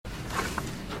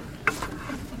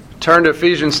Turn to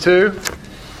Ephesians 2.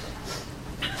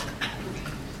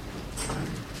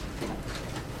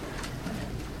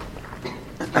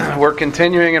 We're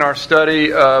continuing in our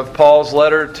study of Paul's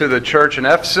letter to the church in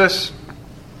Ephesus.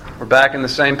 We're back in the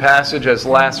same passage as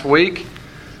last week,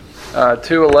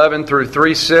 2:11 through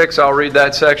 3:6. I'll read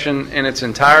that section in its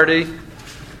entirety.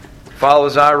 Follow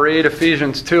as I read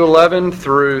Ephesians 2:11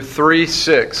 through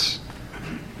 3:6.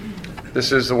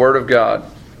 This is the Word of God.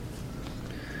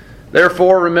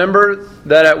 Therefore, remember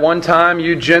that at one time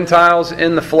you Gentiles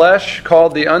in the flesh,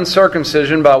 called the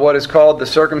uncircumcision by what is called the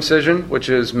circumcision, which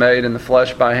is made in the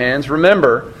flesh by hands,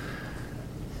 remember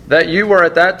that you were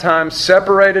at that time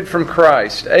separated from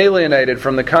Christ, alienated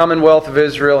from the commonwealth of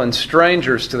Israel, and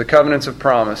strangers to the covenants of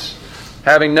promise,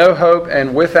 having no hope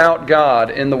and without God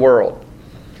in the world.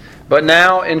 But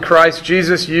now in Christ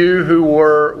Jesus, you who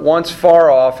were once far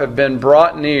off have been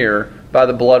brought near by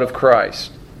the blood of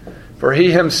Christ. For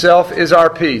He Himself is our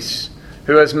peace,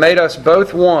 who has made us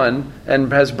both one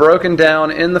and has broken down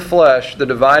in the flesh the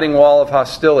dividing wall of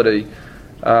hostility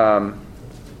by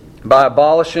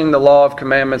abolishing the law of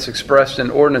commandments expressed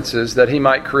in ordinances, that He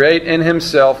might create in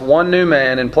Himself one new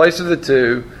man in place of the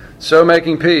two, so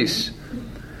making peace,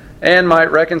 and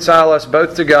might reconcile us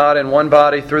both to God in one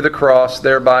body through the cross,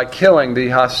 thereby killing the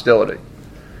hostility.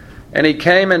 And He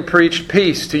came and preached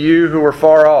peace to you who were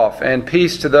far off, and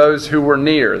peace to those who were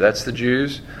near, that's the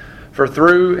Jews. For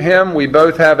through Him we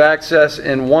both have access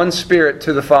in one Spirit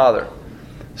to the Father.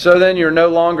 So then you're no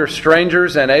longer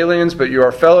strangers and aliens, but you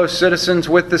are fellow citizens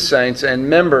with the saints and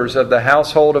members of the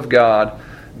household of God,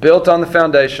 built on the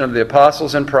foundation of the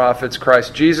apostles and prophets,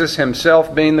 Christ Jesus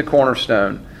Himself being the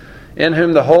cornerstone, in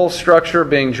whom the whole structure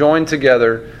being joined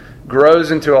together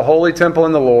grows into a holy temple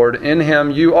in the Lord. In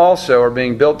Him you also are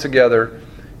being built together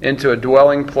into a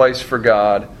dwelling place for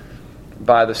God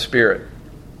by the Spirit.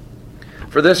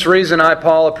 For this reason I,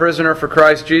 Paul, a prisoner for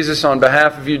Christ Jesus, on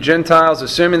behalf of you Gentiles,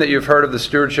 assuming that you have heard of the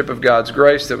stewardship of God's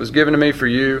grace that was given to me for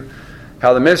you,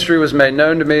 how the mystery was made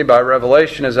known to me by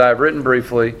revelation, as I have written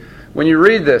briefly. When you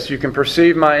read this, you can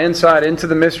perceive my insight into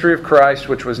the mystery of Christ,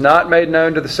 which was not made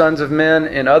known to the sons of men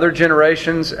in other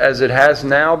generations, as it has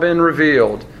now been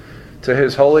revealed to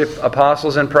His holy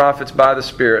apostles and prophets by the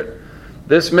Spirit.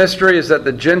 This mystery is that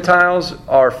the Gentiles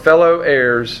are fellow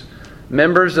heirs,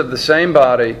 members of the same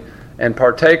body, and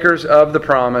partakers of the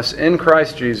promise in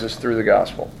Christ Jesus through the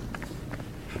gospel.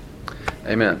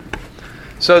 Amen.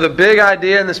 So the big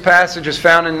idea in this passage is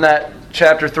found in that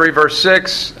chapter 3, verse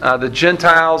 6. The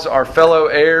Gentiles are fellow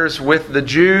heirs with the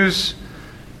Jews.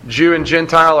 Jew and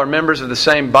Gentile are members of the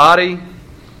same body,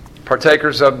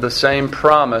 partakers of the same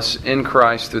promise in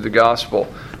Christ through the gospel.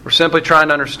 We're simply trying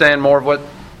to understand more of what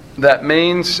that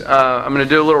means. I'm going to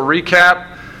do a little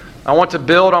recap. I want to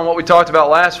build on what we talked about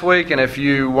last week, and if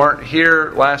you weren't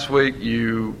here last week,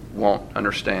 you won't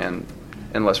understand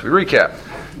unless we recap.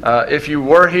 If you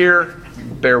were here,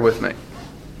 bear with me.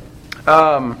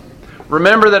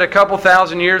 Remember that a couple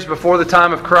thousand years before the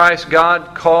time of Christ,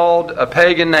 God called a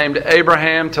pagan named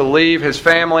Abraham to leave his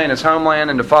family and his homeland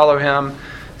and to follow Him.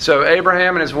 So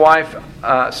Abraham and his wife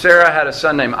Sarah had a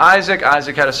son named Isaac.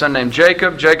 Isaac had a son named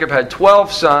Jacob. Jacob had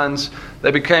 12 sons.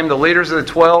 They became the leaders of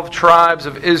the 12 tribes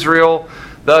of Israel.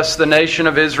 Thus the nation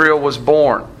of Israel was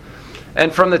born.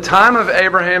 And from the time of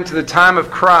Abraham to the time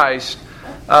of Christ,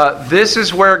 this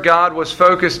is where God was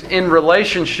focused in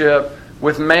relationship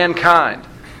with mankind,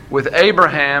 with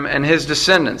Abraham and his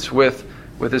descendants, with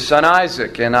his son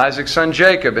Isaac and Isaac's son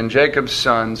Jacob and Jacob's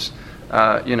sons,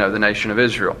 the nation of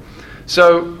Israel.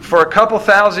 So for a couple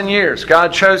thousand years,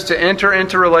 God chose to enter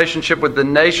into relationship with the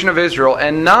nation of Israel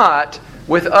and not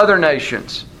with other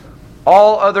nations.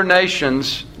 All other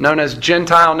nations, known as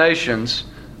Gentile nations,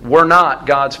 were not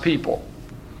God's people.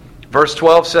 Verse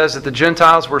 12 says that the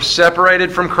Gentiles were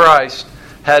separated from Christ,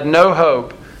 had no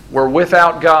hope, were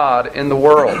without God in the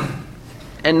world.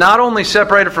 And not only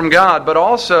separated from God, but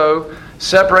also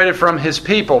separated from His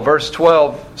people. Verse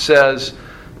 12 says,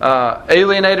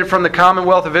 alienated from the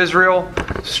commonwealth of Israel,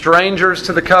 strangers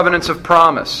to the covenants of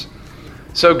promise.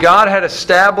 So God had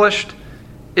established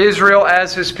Israel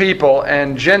as His people,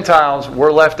 and Gentiles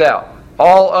were left out.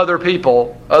 All other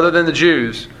people, other than the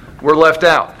Jews, were left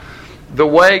out. The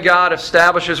way God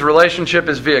establishes relationship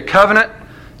is via covenant.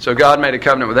 So God made a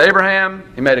covenant with Abraham.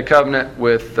 He made a covenant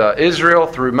with Israel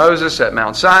through Moses at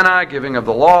Mount Sinai, giving of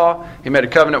the law. He made a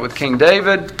covenant with King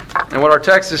David. And what our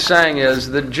text is saying is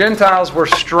the Gentiles were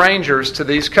strangers to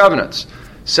these covenants,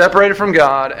 separated from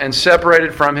God and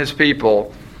separated from His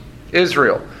people,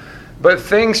 Israel. But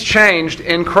things changed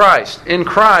in Christ. In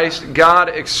Christ, God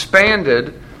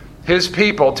expanded His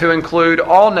people to include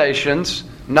all nations,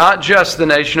 not just the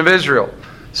nation of Israel.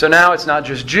 So now it's not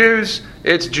just Jews,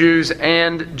 it's Jews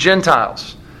and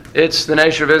Gentiles. It's the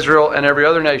nation of Israel and every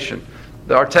other nation.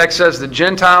 Our text says the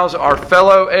Gentiles are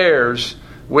fellow heirs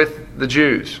with the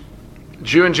Jews.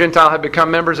 Jew and Gentile have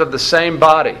become members of the same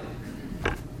body,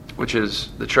 which is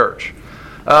the church.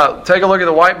 Take a look at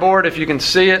the whiteboard if you can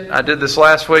see it. I did this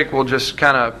last week. We'll just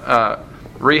kind of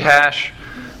rehash.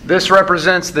 This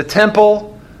represents the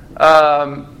temple,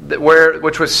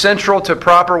 which was central to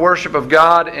proper worship of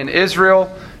God in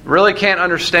Israel. Really can't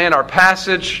understand our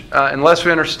passage unless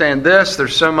we understand this.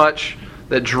 There's so much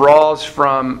that draws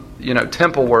from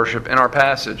temple worship in our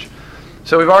passage.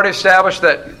 So we've already established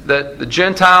that the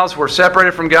Gentiles were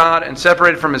separated from God and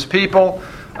separated from His people.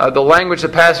 The language the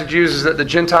passage uses that the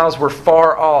Gentiles were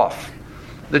far off.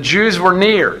 The Jews were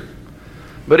near.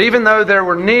 But even though they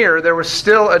were near, there was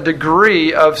still a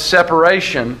degree of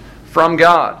separation from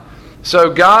God.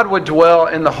 So God would dwell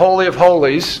in the Holy of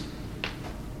Holies.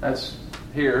 That's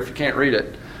here if you can't read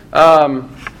it.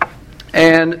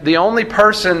 And the only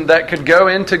person that could go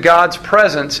into God's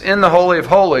presence in the Holy of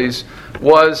Holies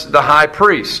was the high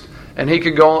priest. And he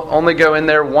could only go in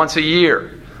there once a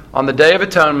year on the Day of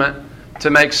Atonement to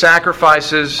make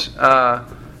sacrifices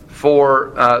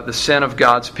for the sin of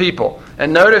God's people.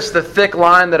 And notice the thick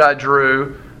line that I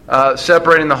drew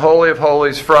separating the Holy of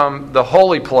Holies from the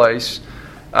holy place.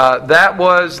 That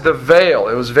was the veil.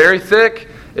 It was very thick.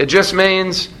 It just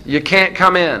means you can't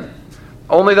come in.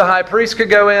 Only the high priest could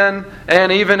go in,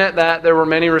 and even at that there were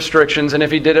many restrictions, and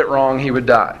if he did it wrong, he would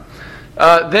die.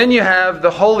 Then you have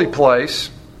the holy place,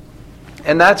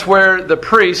 and that's where the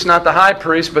priest, not the high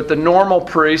priest, but the normal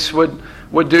priests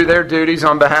would do their duties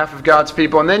on behalf of God's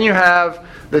people. And then you have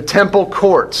the temple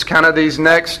courts, kind of these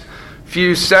next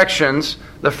few sections.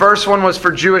 The first one was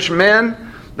for Jewish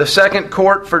men, the second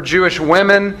court for Jewish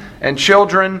women and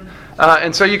children.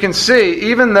 And so you can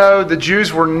see, even though the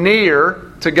Jews were near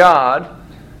to God,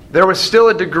 there was still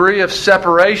a degree of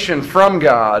separation from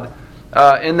God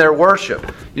in their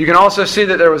worship. You can also see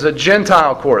that there was a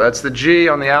Gentile court. That's the G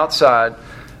on the outside.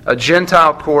 A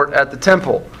Gentile court at the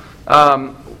temple.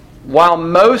 While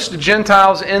most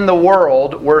Gentiles in the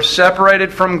world were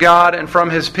separated from God and from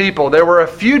His people, there were a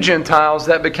few Gentiles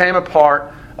that became a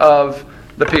part of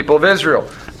the people of Israel.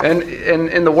 And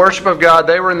in the worship of God,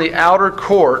 they were in the outer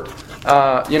court,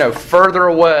 further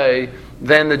away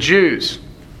than the Jews.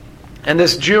 And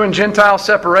this Jew and Gentile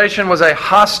separation was a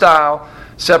hostile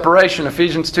separation.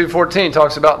 Ephesians 2:14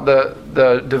 talks about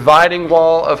the dividing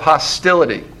wall of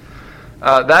hostility.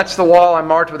 That's the wall I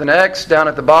marked with an X down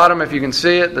at the bottom, if you can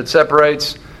see it, that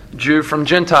separates Jew from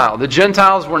Gentile. The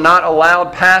Gentiles were not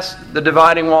allowed past the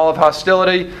dividing wall of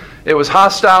hostility. It was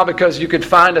hostile because you could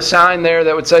find a sign there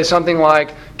that would say something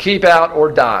like, keep out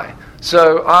or die.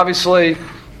 So obviously,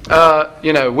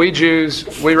 we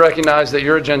Jews, we recognize that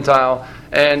you're a Gentile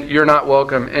and you're not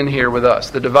welcome in here with us.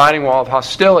 The dividing wall of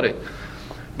hostility.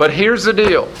 But here's the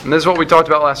deal, and this is what we talked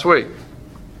about last week.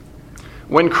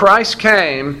 When Christ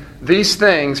came, these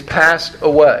things passed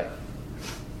away.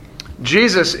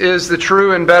 Jesus is the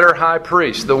true and better high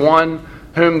priest, the one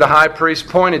whom the high priest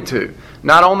pointed to.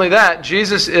 Not only that,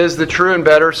 Jesus is the true and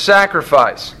better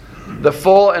sacrifice, the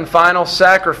full and final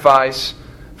sacrifice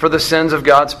for the sins of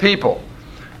God's people.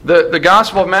 The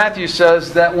Gospel of Matthew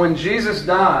says that when Jesus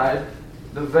died,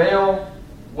 the veil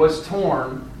was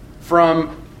torn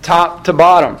from top to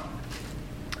bottom.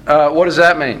 What does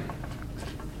that mean?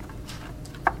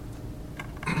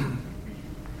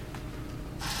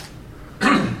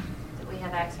 We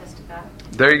have access to God.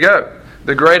 There you go.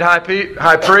 The great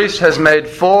high priest has made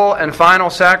full and final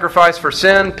sacrifice for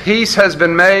sin. Peace has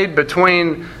been made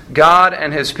between God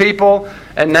and His people.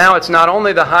 And now it's not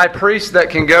only the high priest that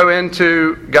can go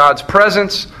into God's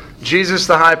presence. Jesus,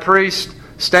 the high priest,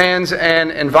 stands and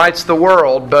invites the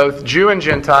world, both Jew and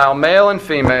Gentile, male and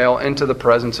female, into the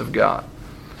presence of God.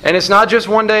 And it's not just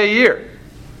one day a year.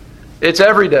 It's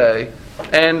every day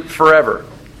and forever.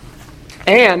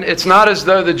 And it's not as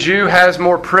though the Jew has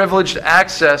more privileged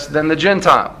access than the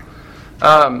Gentile.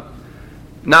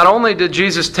 Not only did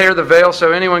Jesus tear the veil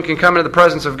so anyone can come into the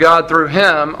presence of God through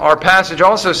Him, our passage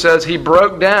also says He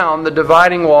broke down the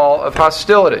dividing wall of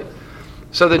hostility.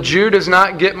 So the Jew does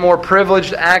not get more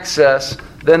privileged access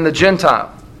than the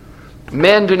Gentile.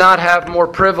 Men do not have more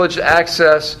privileged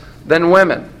access than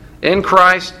women. In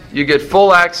Christ, you get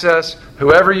full access.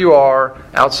 Whoever you are,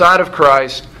 outside of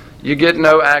Christ, you get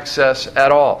no access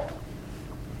at all.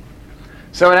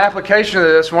 So in application of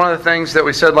this, one of the things that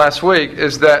we said last week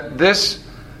is that this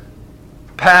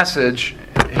passage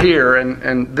here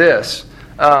and this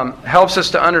helps us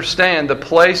to understand the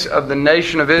place of the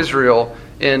nation of Israel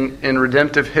in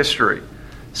redemptive history.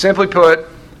 Simply put,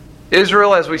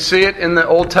 Israel, as we see it in the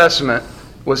Old Testament,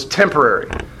 was temporary.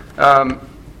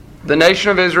 The nation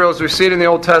of Israel, as we see it in the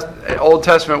Old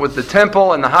Testament, with the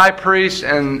temple and the high priests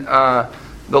and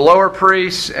the lower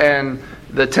priests and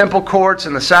the temple courts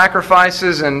and the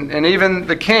sacrifices and even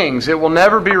the kings, it will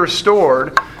never be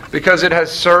restored because it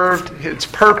has served its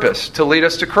purpose to lead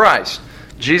us to Christ.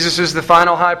 Jesus is the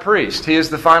final high priest. He is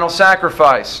the final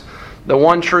sacrifice, the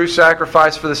one true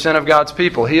sacrifice for the sin of God's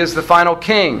people. He is the final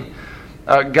king.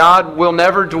 God will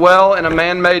never dwell in a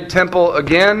man-made temple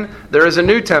again. There is a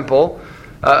new temple,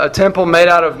 a temple made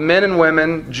out of men and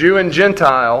women, Jew and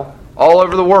Gentile, all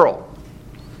over the world.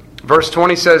 Verse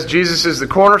 20 says, Jesus is the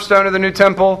cornerstone of the new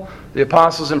temple, the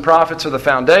apostles and prophets are the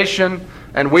foundation,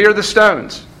 and we are the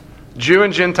stones, Jew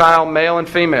and Gentile, male and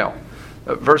female.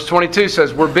 Verse 22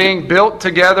 says, we're being built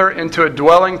together into a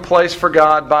dwelling place for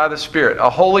God by the Spirit, a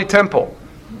holy temple,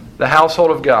 the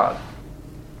household of God.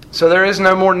 So there is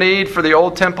no more need for the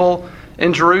old temple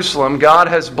in Jerusalem. God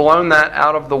has blown that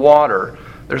out of the water.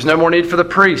 There's no more need for the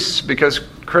priests because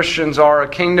Christians are a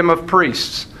kingdom of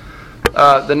priests.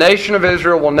 The nation of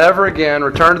Israel will never again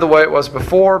return to the way it was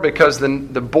before because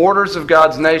the borders of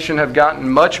God's nation have gotten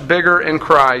much bigger in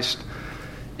Christ.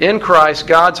 In Christ,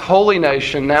 God's holy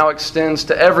nation now extends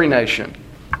to every nation.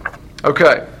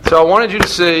 Okay, so I wanted you to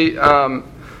see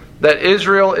that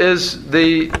Israel is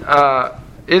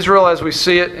Israel as we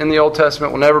see it in the Old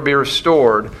Testament will never be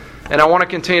restored. And I want to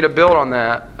continue to build on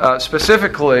that.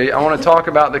 Specifically, I want to talk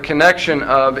about the connection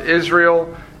of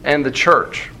Israel and the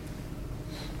church.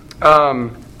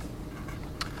 On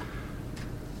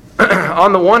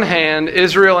the one hand,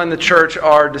 Israel and the church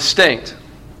are distinct.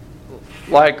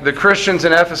 Like the Christians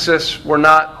in Ephesus were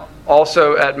not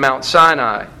also at Mount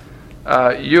Sinai.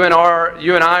 You and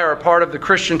I are a part of the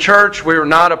Christian church. We are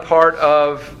not a part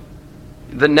of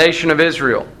the nation of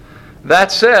Israel.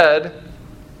 That said,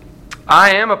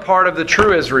 I am a part of the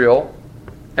true Israel,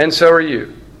 and so are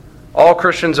you. All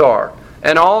Christians are.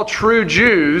 And all true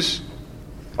Jews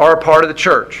are a part of the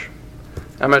church.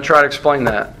 I'm going to try to explain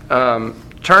that.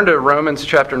 Turn to Romans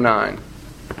chapter 9.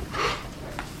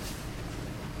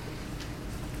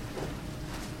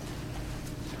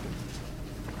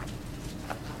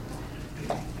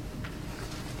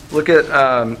 Look at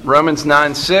Romans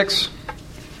 9:6.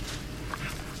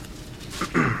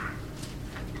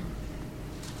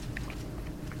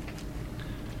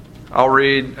 I'll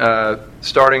read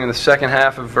starting in the second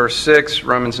half of verse 6,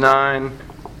 Romans 9.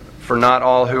 For not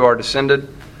all who are descended.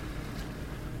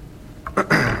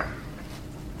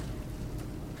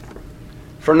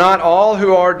 For not all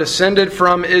who are descended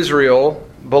from Israel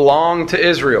belong to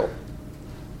Israel.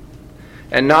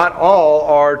 And not all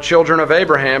are children of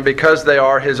Abraham because they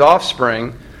are his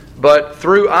offspring, but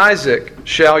through Isaac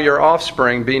shall your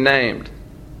offspring be named.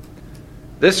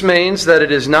 This means that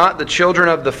it is not the children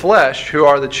of the flesh who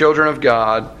are the children of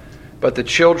God, but the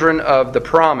children of the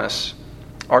promise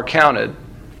are counted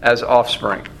as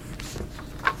offspring.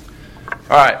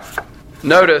 All right.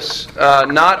 Notice,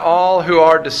 not all who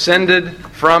are descended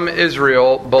from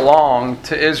Israel belong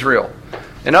to Israel.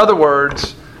 In other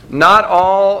words, not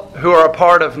all who are a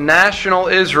part of national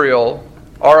Israel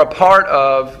are a part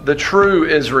of the true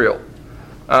Israel.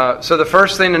 So the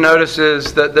first thing to notice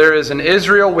is that there is an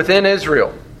Israel within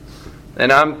Israel.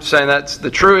 And I'm saying that's the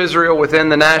true Israel within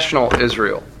the national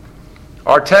Israel.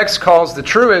 Our text calls the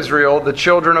true Israel the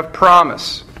children of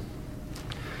promise.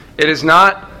 It is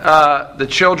not the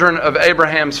children of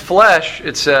Abraham's flesh,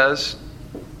 it says.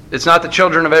 It's not the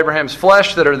children of Abraham's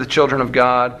flesh that are the children of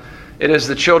God. It is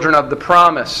the children of the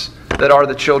promise that are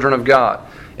the children of God.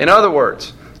 In other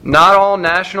words, not all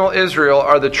national Israel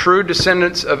are the true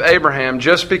descendants of Abraham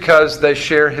just because they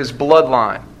share his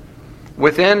bloodline.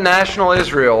 Within national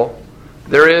Israel,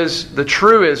 there is the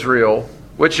true Israel,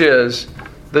 which is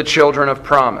the children of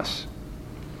promise.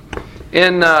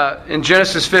 In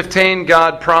Genesis 15,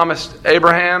 God promised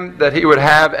Abraham that he would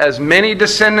have as many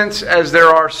descendants as there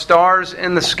are stars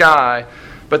in the sky.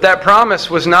 But that promise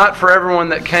was not for everyone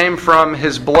that came from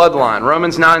his bloodline.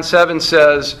 Romans 9:7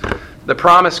 says the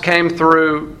promise came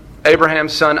through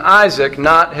Abraham's son Isaac,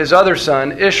 not his other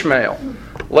son Ishmael.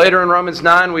 Later in Romans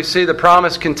 9, we see the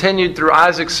promise continued through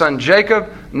Isaac's son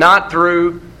Jacob, not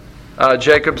through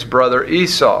Jacob's brother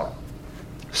Esau.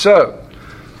 So,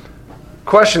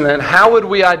 question then, how would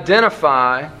we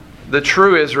identify the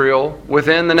true Israel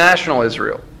within the national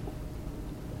Israel?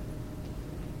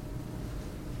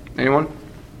 Anyone?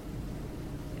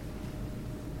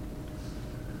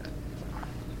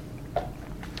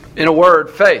 In a word,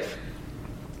 faith.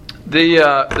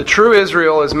 The true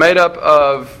Israel is made up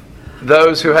of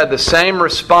those who had the same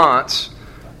response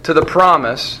to the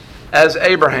promise as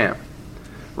Abraham.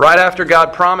 Right after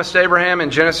God promised Abraham in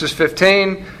Genesis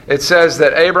 15, it says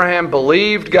that Abraham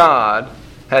believed God,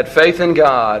 had faith in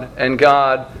God, and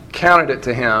God counted it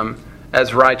to him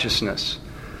as righteousness.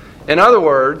 In other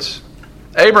words,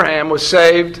 Abraham was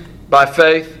saved by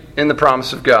faith in the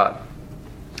promise of God.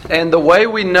 And the way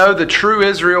we know the true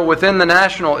Israel within the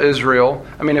national Israel,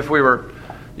 if we were,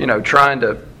 trying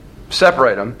to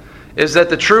separate them, is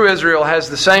that the true Israel has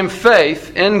the same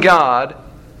faith in God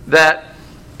that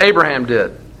Abraham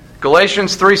did.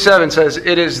 Galatians 3:7 says,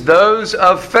 "It is those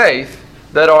of faith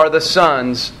that are the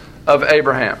sons of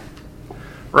Abraham."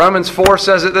 Romans 4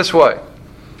 says it this way,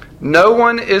 "No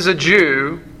one is a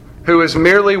Jew who is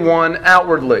merely one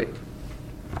outwardly.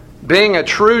 Being a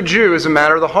true Jew is a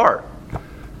matter of the heart."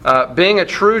 Being a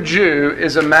true Jew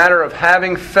is a matter of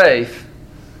having faith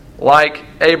like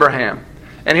Abraham.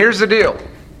 And here's the deal.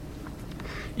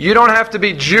 You don't have to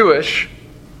be Jewish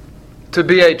to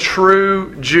be a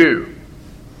true Jew.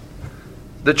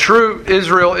 The true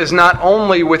Israel is not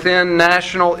only within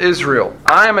national Israel.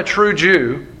 I am a true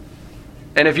Jew,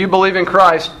 and if you believe in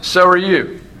Christ, so are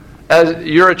you.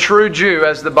 You're a true Jew,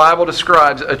 as the Bible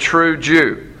describes a true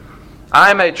Jew. I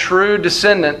am a true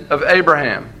descendant of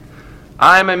Abraham.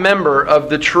 I am a member of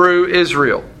the true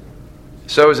Israel.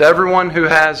 So is everyone who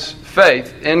has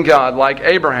faith in God like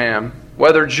Abraham,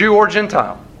 whether Jew or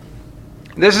Gentile.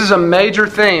 This is a major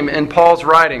theme in Paul's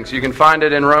writings. You can find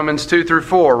it in Romans 2 through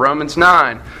 4, Romans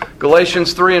 9,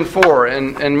 Galatians 3 and 4,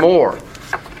 and more.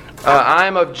 I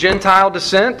am of Gentile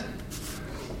descent,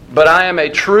 but I am a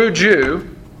true Jew,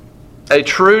 a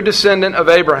true descendant of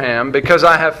Abraham, because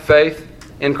I have faith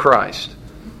in Christ.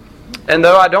 And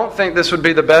though I don't think this would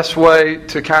be the best way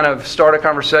to kind of start a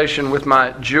conversation with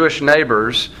my Jewish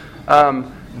neighbors,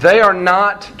 they are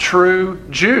not true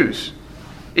Jews.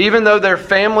 Even though their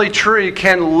family tree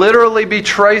can literally be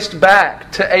traced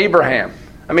back to Abraham.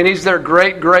 He's their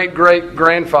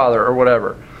great-great-great-grandfather or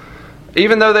whatever.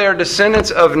 Even though they are descendants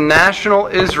of national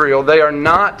Israel, they are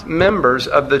not members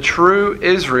of the true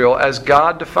Israel as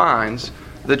God defines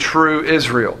the true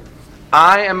Israel.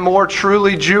 I am more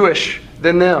truly Jewish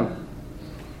than them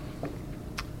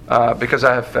because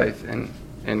I have faith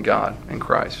in God, in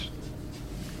Christ.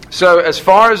 So as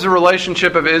far as the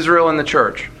relationship of Israel and the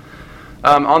church,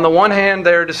 on the one hand,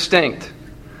 they're distinct.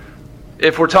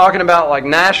 If we're talking about like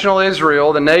national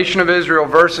Israel, the nation of Israel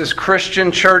versus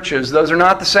Christian churches, those are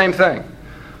not the same thing.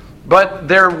 But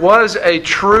there was a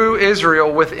true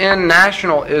Israel within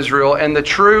national Israel, and the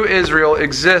true Israel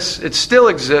exists, it still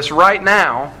exists right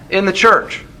now in the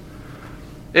church.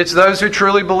 It's those who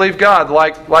truly believe God,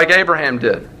 like Abraham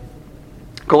did.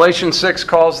 Galatians 6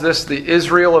 calls this the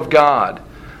Israel of God.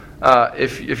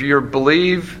 If you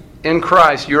believe in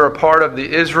Christ, you're a part of the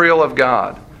Israel of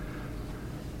God.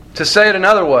 To say it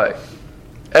another way,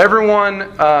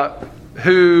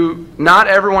 not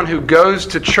everyone who goes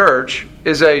to church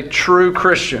is a true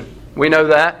Christian. We know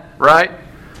that, right?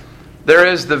 There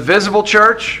is the visible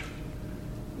church,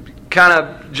 kind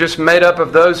of just made up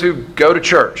of those who go to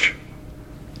church.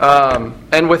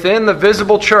 And within the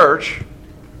visible church,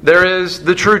 there is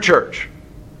the true church.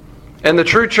 And the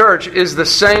true church is the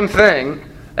same thing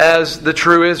as the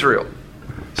true Israel.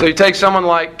 So you take someone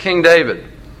like King David.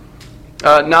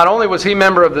 Not only was he a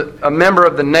member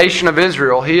of the nation of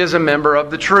Israel, he is a member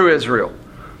of the true Israel.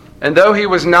 And though he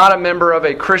was not a member of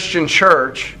a Christian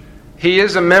church, he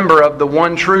is a member of the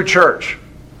one true church.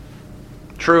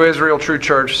 True Israel, true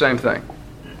church, same thing.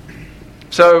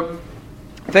 So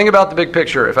think about the big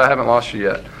picture, if I haven't lost you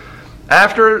yet.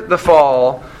 After the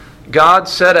fall, God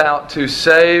set out to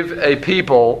save a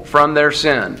people from their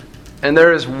sin. And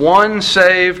there is one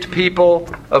saved people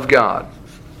of God.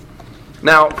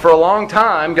 Now, for a long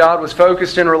time, God was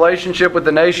focused in relationship with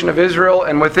the nation of Israel,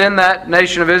 and within that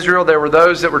nation of Israel, there were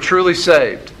those that were truly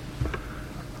saved.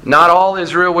 Not all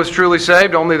Israel was truly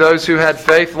saved, only those who had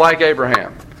faith like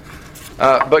Abraham.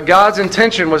 But God's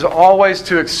intention was always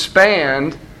to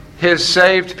expand His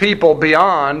saved people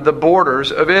beyond the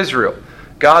borders of Israel.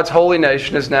 God's holy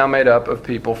nation is now made up of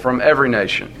people from every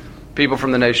nation. People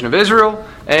from the nation of Israel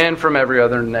and from every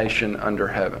other nation under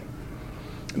heaven.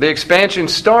 The expansion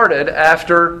started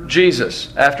after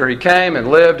Jesus. After He came and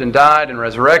lived and died and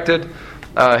resurrected,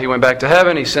 He went back to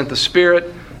heaven, He sent the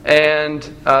Spirit, and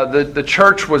the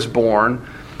church was born.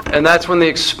 And that's when the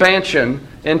expansion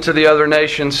into the other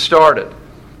nations started.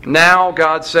 Now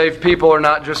God's saved people are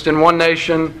not just in one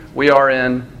nation, we are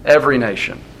in every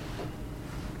nation.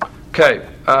 Okay,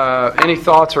 any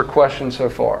thoughts or questions so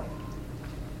far?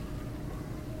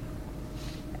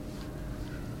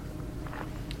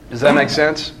 Does that make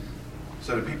sense?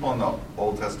 So do people in the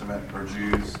Old Testament or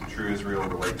Jews, true Israel,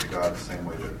 relate to God the same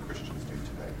way that Christians do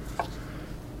today?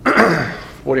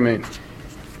 What do you mean?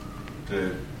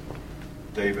 Did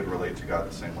David relate to God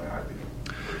the same way I do?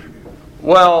 Or you do?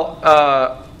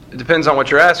 Well, it depends on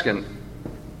what you're asking.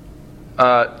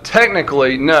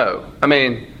 Technically, no. I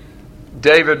mean,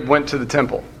 David went to the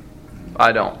temple.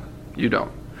 I don't. You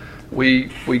don't. We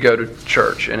go to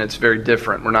church, and it's very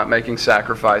different. We're not making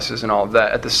sacrifices and all of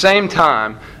that. At the same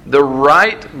time, the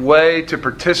right way to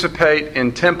participate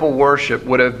in temple worship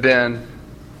would have been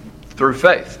through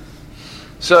faith.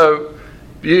 So,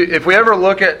 if we ever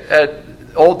look at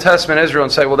Old Testament Israel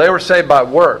and say, well, they were saved by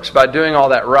works, by doing all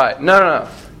that right. No.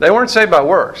 They weren't saved by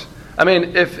works. I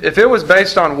mean, if it was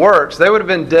based on works, they would have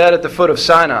been dead at the foot of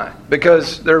Sinai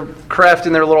because they're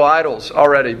crafting their little idols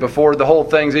already before the whole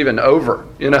thing's even over,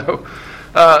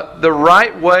 The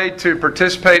right way to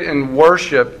participate in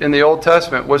worship in the Old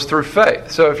Testament was through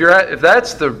faith. So if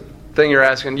that's the thing you're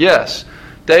asking, yes,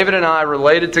 David and I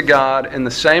related to God in the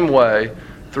same way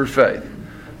through faith.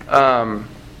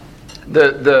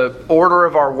 The order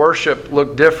of our worship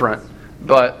looked different,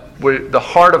 but the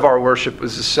heart of our worship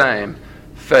was the same.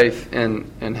 Faith in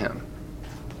Him.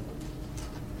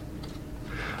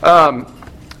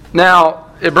 Now,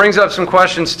 it brings up some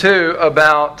questions too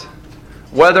about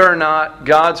whether or not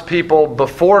God's people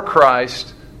before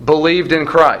Christ believed in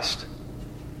Christ.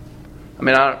 I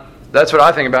mean, that's what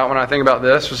I think about when I think about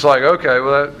this. It's like, okay,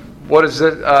 well, what is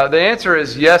it? The answer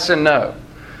is yes and no.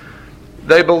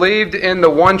 They believed in the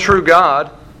one true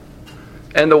God,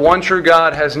 and the one true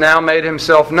God has now made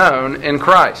Himself known in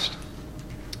Christ.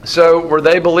 So, were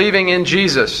they believing in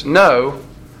Jesus? No.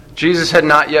 Jesus had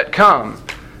not yet come.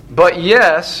 But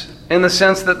yes, in the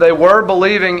sense that they were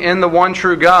believing in the one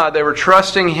true God, they were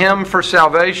trusting Him for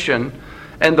salvation,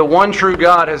 and the one true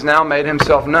God has now made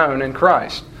Himself known in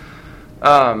Christ.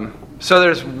 So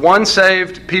there's one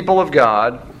saved people of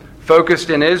God, focused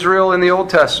in Israel in the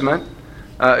Old Testament,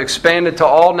 expanded to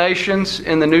all nations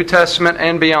in the New Testament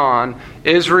and beyond,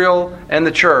 Israel and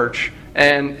the church,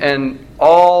 and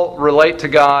all relate to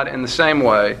God in the same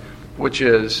way, which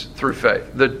is through faith.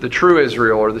 The true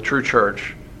Israel or the true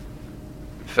church,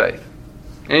 faith.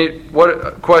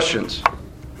 What questions?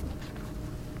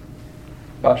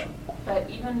 Basha? But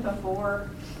even before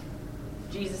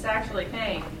Jesus actually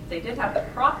came, they did have the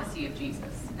prophecy of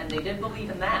Jesus, and they did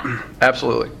believe in that.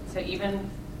 Absolutely. So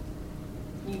even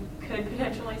you could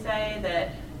potentially say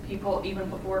that people,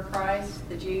 even before Christ,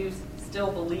 the Jews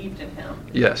still believed in Him.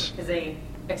 Yes. Because they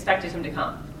expected Him to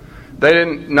come. They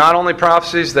didn't, not only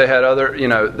prophecies, they had other,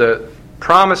 the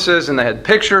promises, and they had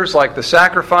pictures like the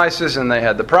sacrifices, and they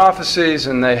had the prophecies,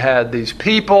 and they had these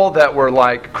people that were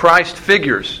like Christ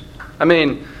figures. I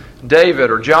mean, David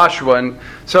or Joshua. And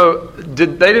so they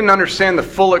didn't understand the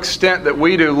full extent that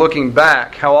we do looking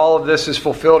back, how all of this is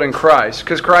fulfilled in Christ,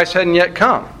 because Christ hadn't yet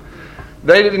come.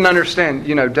 They didn't understand,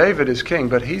 David is king,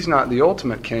 but he's not the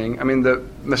ultimate king. I mean, the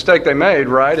mistake they made,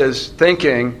 right, is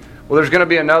thinking, well, there's going to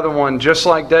be another one just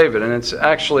like David, and it's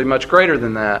actually much greater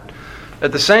than that.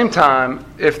 At the same time,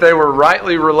 if they were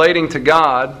rightly relating to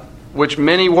God, which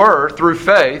many were through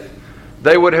faith,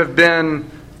 they would have been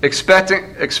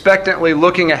expectantly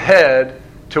looking ahead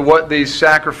to what these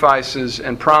sacrifices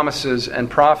and promises and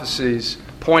prophecies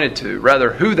pointed to,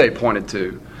 rather who they pointed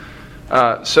to.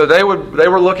 So they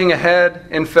were looking ahead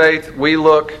in faith. We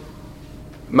look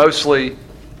mostly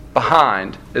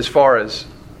behind as far as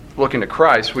looking to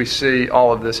Christ. We see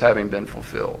all of this having been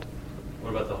fulfilled.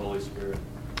 What about the Holy Spirit?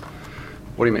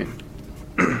 What do you mean?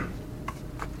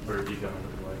 Where did He come into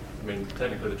play? I mean,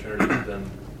 technically the Trinity has been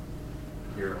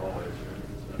here always, right?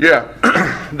 So. Yeah.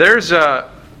 There's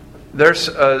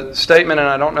a statement, and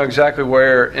I don't know exactly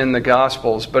where in the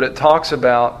Gospels, but it talks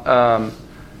about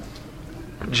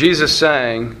Jesus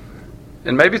saying,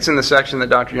 and maybe it's in the section that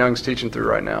Dr. Young's teaching through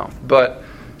right now, but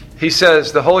he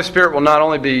says the Holy Spirit will not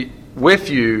only be with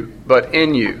you, but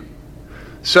in you.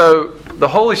 So the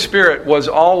Holy Spirit was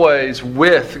always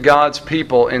with God's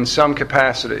people in some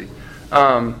capacity,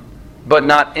 but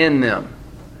not in them.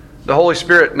 The Holy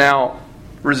Spirit now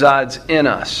resides in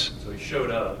us. So He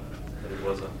showed up, but it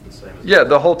wasn't the same as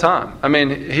the whole time. I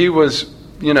mean, He was,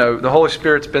 the Holy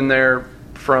Spirit's been there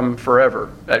from forever,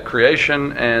 at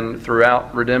creation and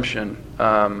throughout redemption.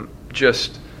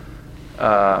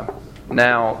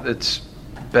 Now it's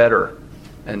better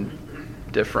and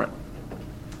different.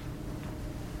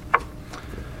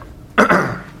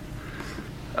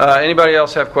 Anybody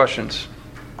else have questions?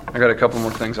 I got a couple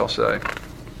more things I'll say.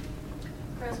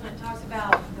 Chris, when it talks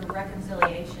about the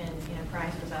reconciliation,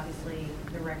 Christ was obviously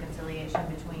the reconciliation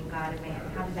between God and man.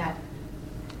 How did that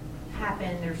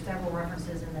happen? There's several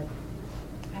references in the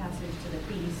passage to the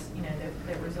peace,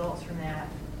 that results from that.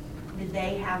 Did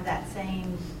they have that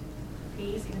same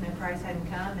peace even though Christ hadn't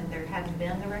come and there hadn't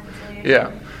been the reconciliation?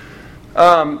 Yeah.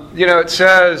 It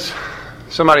says,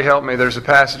 somebody help me, there's a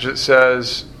passage that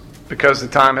says, because the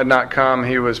time had not come,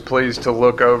 he was pleased to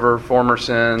look over former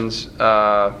sins.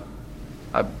 I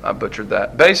butchered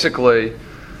that. Basically,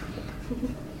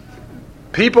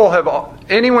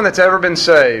 anyone that's ever been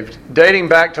saved, dating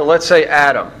back to, let's say,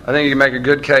 Adam. I think you can make a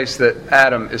good case that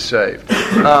Adam is saved.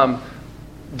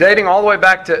 Dating all the way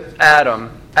back to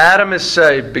Adam is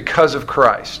saved because of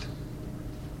Christ.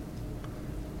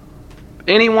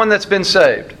 Anyone that's been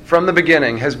saved from the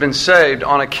beginning has been saved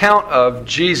on account of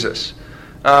Jesus.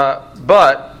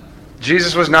 But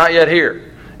Jesus was not yet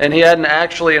here. And he hadn't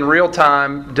actually in real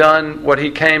time done what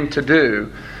he came to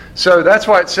do. So that's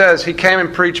why it says he came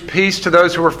and preached peace to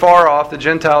those who were far off, the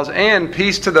Gentiles, and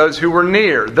peace to those who were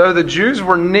near. Though the Jews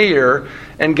were near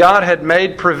and God had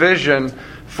made provision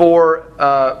for,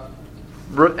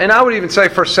 and I would even say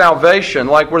for salvation,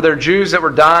 like were there Jews that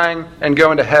were dying and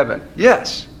going to heaven?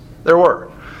 Yes, there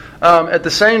were. At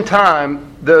the same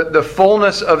time, the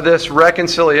fullness of this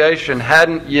reconciliation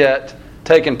hadn't yet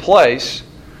taken place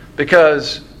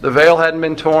because the veil hadn't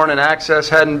been torn and access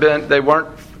hadn't been,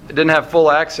 didn't have full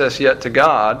access yet to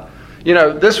God.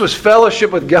 This was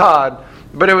fellowship with God,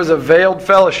 but it was a veiled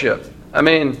fellowship. I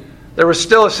mean, there was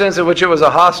still a sense in which it was a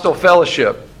hostile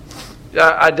fellowship.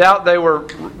 I doubt they were,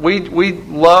 we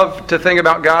love to think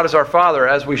about God as our Father,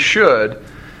 as we should,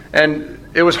 and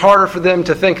it was harder for them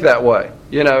to think that way.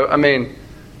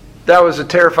 That was a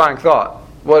terrifying thought.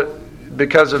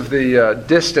 Because of the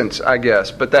distance, I guess.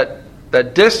 But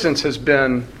that distance has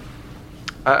been,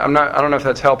 I don't know if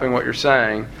that's helping what you're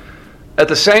saying. At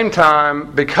the same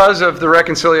time, because of the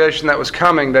reconciliation that was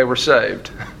coming, they were saved.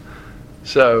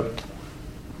 So,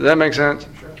 does that make sense?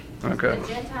 Sure. Okay. The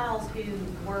Gentiles who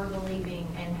were believing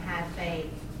and had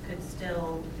faith could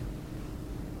still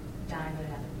die and go to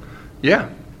heaven. Yeah.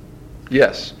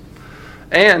 Yes.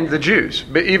 And the Jews.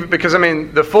 Because,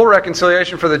 the full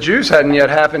reconciliation for the Jews hadn't yet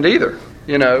happened either.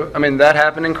 That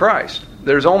happened in Christ.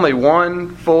 There's only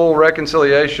one full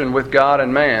reconciliation with God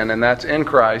and man, and that's in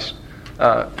Christ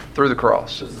through the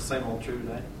cross. So is the same hold true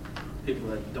today? People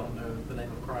that don't know the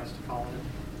name of Christ are calling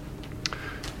it?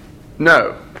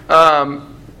 No.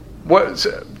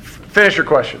 Finish your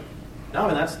question. No,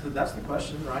 that's the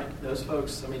question, right? Those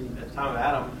folks, at the time of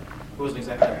Adam, it wasn't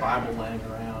exactly a Bible laying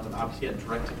around, and obviously he had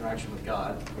direct interaction with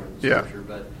God, according to Scripture,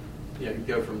 but you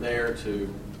go from there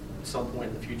to some point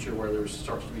in the future where there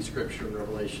starts to be Scripture and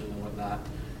revelation and whatnot,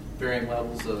 varying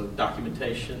levels of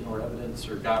documentation or evidence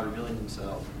or God revealing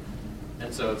himself.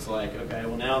 And so it's like, okay,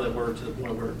 well now that we're to the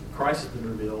point where Christ has been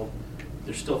revealed,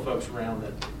 there's still folks around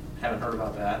that haven't heard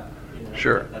about that,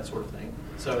 sure, that sort of thing.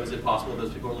 So is it possible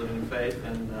those people are living in faith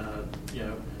and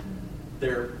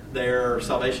their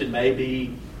salvation may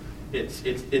be it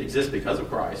exists because of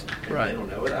Christ. Right. They don't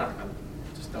know it. I'm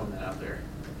just throwing that out there.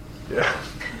 Yeah,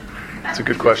 that's a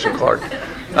good question, Clark.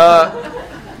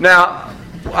 Now,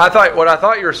 what I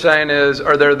thought you were saying is,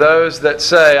 are there those that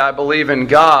say, I believe in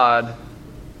God,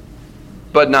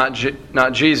 but not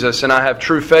Jesus, and I have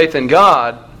true faith in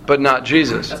God, but not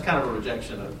Jesus? That's kind of a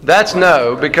rejection of... That's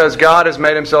no, because God has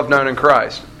made himself known in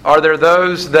Christ. Are there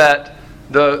those that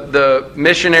the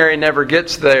missionary never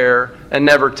gets there and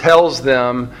never tells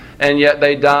them, and yet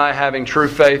they die having true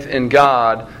faith in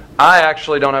God? I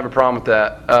actually don't have a problem with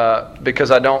that because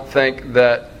I don't think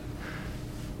that,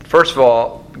 first of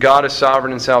all, God is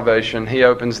sovereign in salvation. He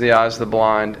opens the eyes of the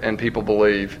blind and people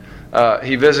believe.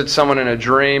 He visits someone in a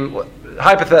dream.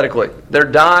 Hypothetically, they're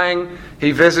dying.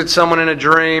 He visits someone in a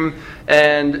dream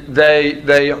and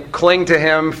they cling to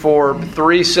him for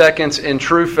 3 seconds in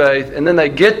true faith, and then they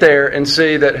get there and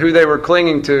see that who they were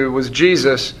clinging to was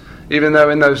Jesus, even though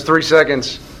in those 3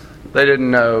 seconds they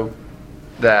didn't know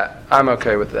that. I'm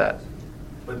okay with that.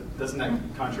 But doesn't that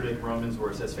contradict Romans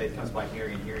where it says faith comes by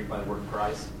hearing and hearing by the word of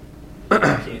Christ? You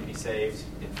can't be saved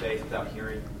in faith without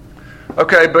hearing.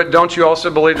 Okay, but don't you also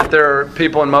believe that there are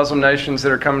people in Muslim nations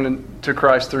that are coming to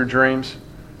Christ through dreams?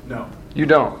 No. You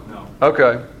don't? No.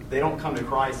 Okay. They don't come to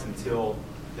Christ until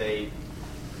they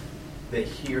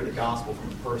hear the gospel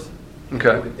from a person.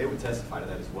 Okay. They would testify to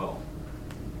that as well.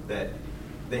 That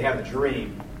they have a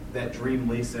dream, that dream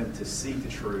leads them to seek the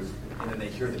truth, and then they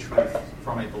hear the truth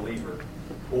from a believer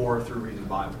or through reading the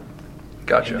Bible.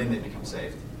 Gotcha. And then they become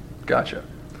saved. Gotcha.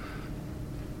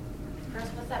 Chris,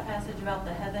 what's that passage about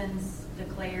the heavens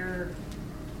declare,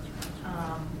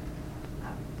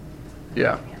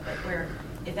 Yeah. where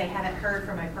if they haven't heard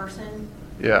from a person,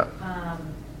 Yeah.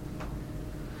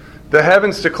 The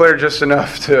heavens declare just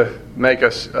enough to make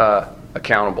us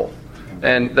accountable.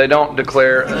 And they don't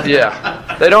declare,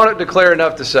 yeah. They don't declare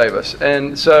enough to save us.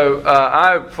 And so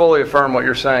I fully affirm what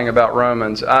you're saying about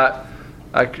Romans. I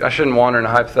shouldn't wander into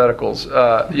hypotheticals.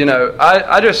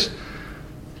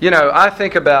 I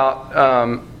think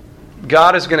about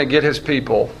God is going to get His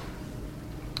people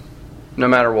no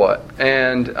matter what.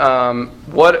 And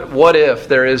what if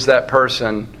there is that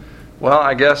person? Well,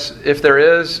 I guess if there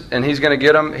is, and He's going to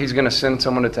get them, He's going to send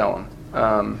someone to tell them.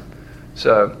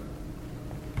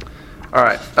 All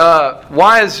right.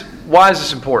 Why is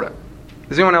this important?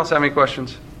 Does anyone else have any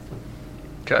questions?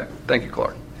 Okay. Thank you,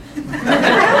 Clark. There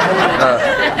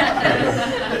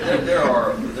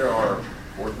are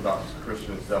Orthodox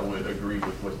Christians that would agree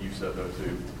with what you said, though,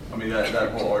 too. I mean,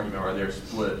 that whole argument right there is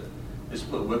split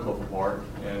Wycliffe apart,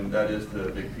 and that is the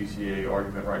big PCA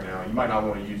argument right now. You might not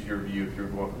want to use your view if you're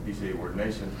going for PCA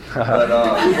ordination, but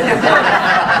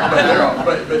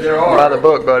there are. Buy the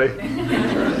book, buddy.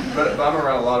 But I'm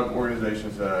around a lot of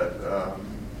organizations that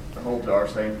hold to our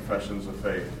same professions of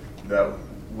faith that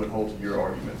would hold to your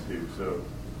argument too. So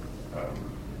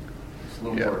it's a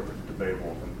little more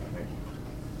debatable than I think.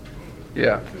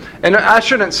 Yeah, and I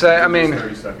shouldn't say. I mean,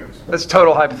 30 seconds. That's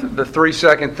total the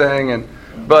 3-second thing,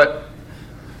 but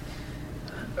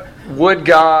would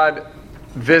God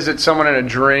visit someone in a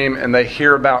dream and they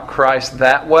hear about Christ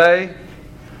that way?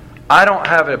 I don't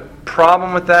have a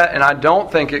problem with that, and I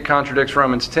don't think it contradicts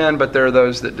Romans 10, but there are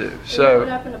those that do. So, what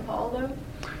happened to Paul, though?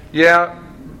 Yeah,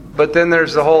 but then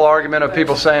there's the whole argument of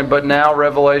people saying, but now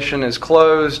Revelation is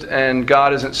closed and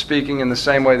God isn't speaking in the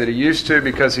same way that He used to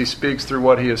because He speaks through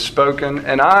what He has spoken.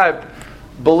 And I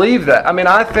believe that. I mean,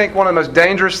 I think one of the most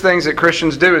dangerous things that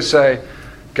Christians do is say,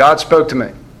 God spoke to me.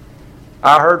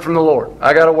 I heard from the Lord.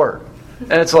 I got a word.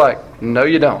 And it's like, no,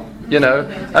 you don't.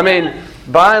 I mean,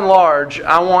 by and large,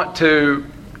 I want to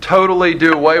totally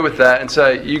do away with that and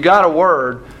say, you got a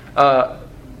word.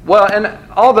 And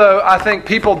although I think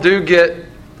people do get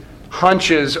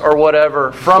hunches or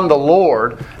whatever from the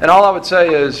Lord, and all I would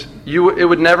say is it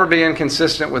would never be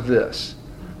inconsistent with this.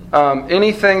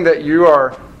 Anything that you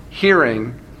are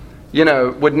hearing,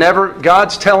 would never.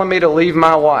 God's telling me to leave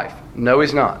my wife. No,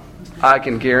 He's not. I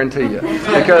can guarantee you,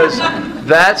 because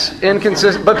that's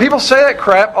inconsistent. But people say that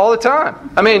crap all the time.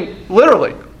 I mean,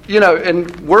 literally. And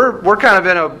we're kind of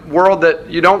in a world that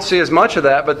you don't see as much of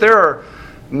that, but there are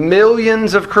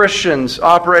millions of Christians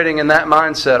operating in that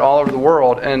mindset all over the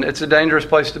world, and it's a dangerous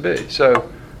place to be. So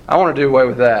I want to do away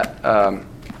with that.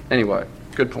 Anyway,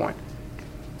 good point.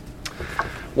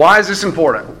 Why is this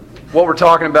important? What we're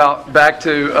talking about, back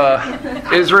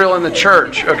to Israel and the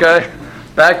church, okay?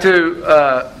 Back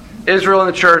to Israel and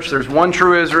the church. There's one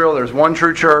true Israel. There's one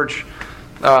true church.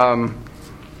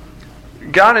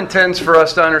 God intends for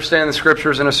us to understand the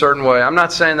Scriptures in a certain way. I'm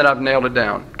not saying that I've nailed it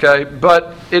down, okay?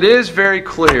 But it is very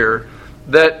clear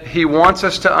that He wants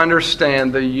us to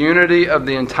understand the unity of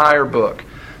the entire book.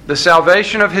 The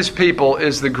salvation of His people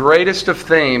is the greatest of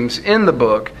themes in the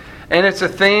book, and it's a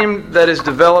theme that is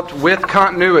developed with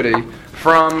continuity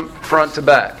from front to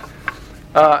back.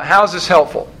 How is this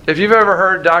helpful? If you've ever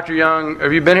heard Dr. Young,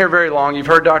 if you've been here very long, you've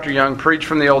heard Dr. Young preach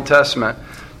from the Old Testament.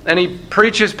 And he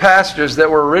preaches passages that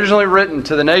were originally written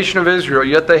to the nation of Israel,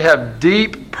 yet they have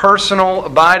deep, personal,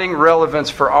 abiding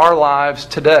relevance for our lives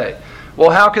today.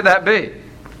 Well, how could that be?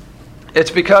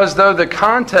 It's because though the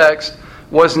context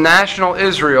was national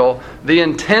Israel, the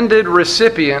intended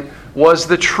recipient was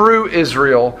the true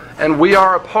Israel, and we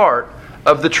are a part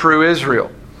of the true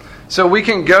Israel. So we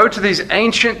can go to these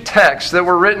ancient texts that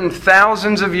were written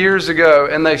thousands of years ago,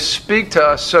 and they speak to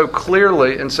us so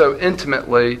clearly and so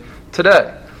intimately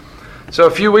today. So a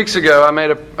few weeks ago, I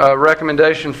made a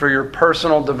recommendation for your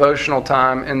personal devotional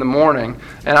time in the morning,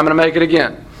 and I'm going to make it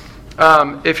again.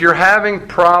 If you're having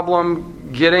problem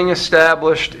getting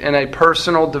established in a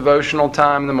personal devotional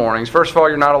time in the mornings, first of all,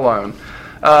 you're not alone.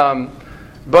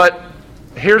 But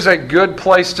here's a good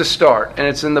place to start, and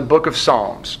it's in the book of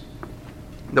Psalms.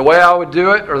 The way I would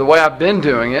do it, or the way I've been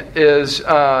doing it, is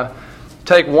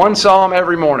take one psalm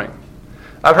every morning.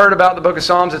 I've heard about the book of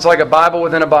Psalms. It's like a Bible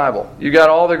within a Bible. You got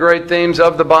all the great themes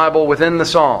of the Bible within the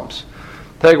Psalms.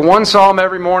 Take one psalm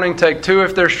every morning. Take two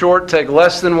if they're short. Take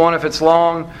less than one if it's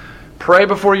long. Pray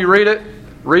before you read it.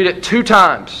 Read it 2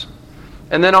 times.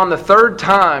 And then on the 3rd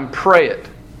time, pray it.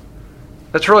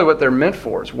 That's really what they're meant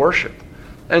for, is worship.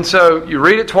 And so you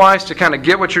read it twice to kind of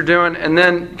get what you're doing, and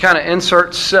then kind of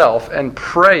insert self and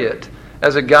pray it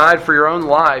as a guide for your own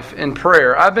life in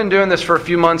prayer. I've been doing this for a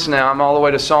few months now. I'm all the way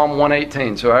to Psalm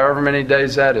 118, so however many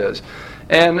days that is.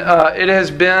 And it has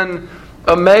been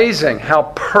amazing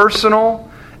how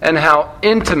personal and how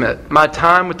intimate my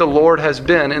time with the Lord has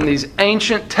been in these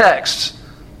ancient texts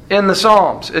in the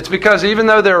Psalms. It's because even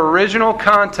though their original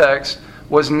context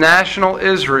was national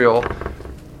Israel.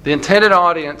 The intended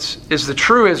audience is the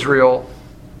true Israel,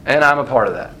 and I'm a part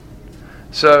of that.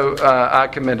 So I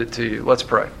commend it to you. Let's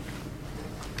pray.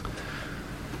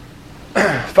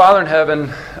 Father in heaven,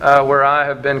 where I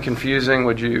have been confusing,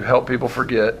 would you help people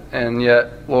forget? And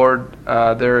yet, Lord,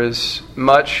 there is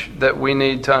much that we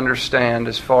need to understand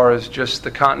as far as just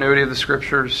the continuity of the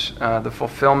Scriptures, the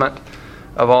fulfillment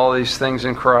of all these things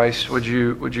in Christ. Would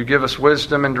you give us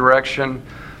wisdom and direction?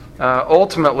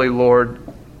 Ultimately, Lord,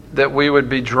 that we would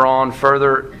be drawn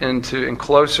further into and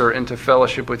closer into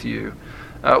fellowship with you.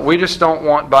 We just don't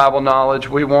want Bible knowledge.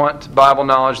 We want Bible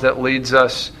knowledge that leads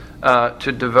us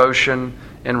to devotion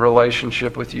and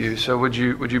relationship with you. So would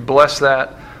you bless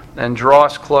that and draw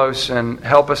us close and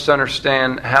help us to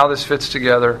understand how this fits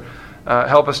together.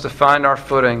 Help us to find our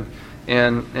footing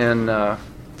in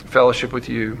fellowship with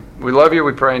you. We love you.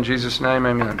 We pray in Jesus' name.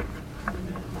 Amen.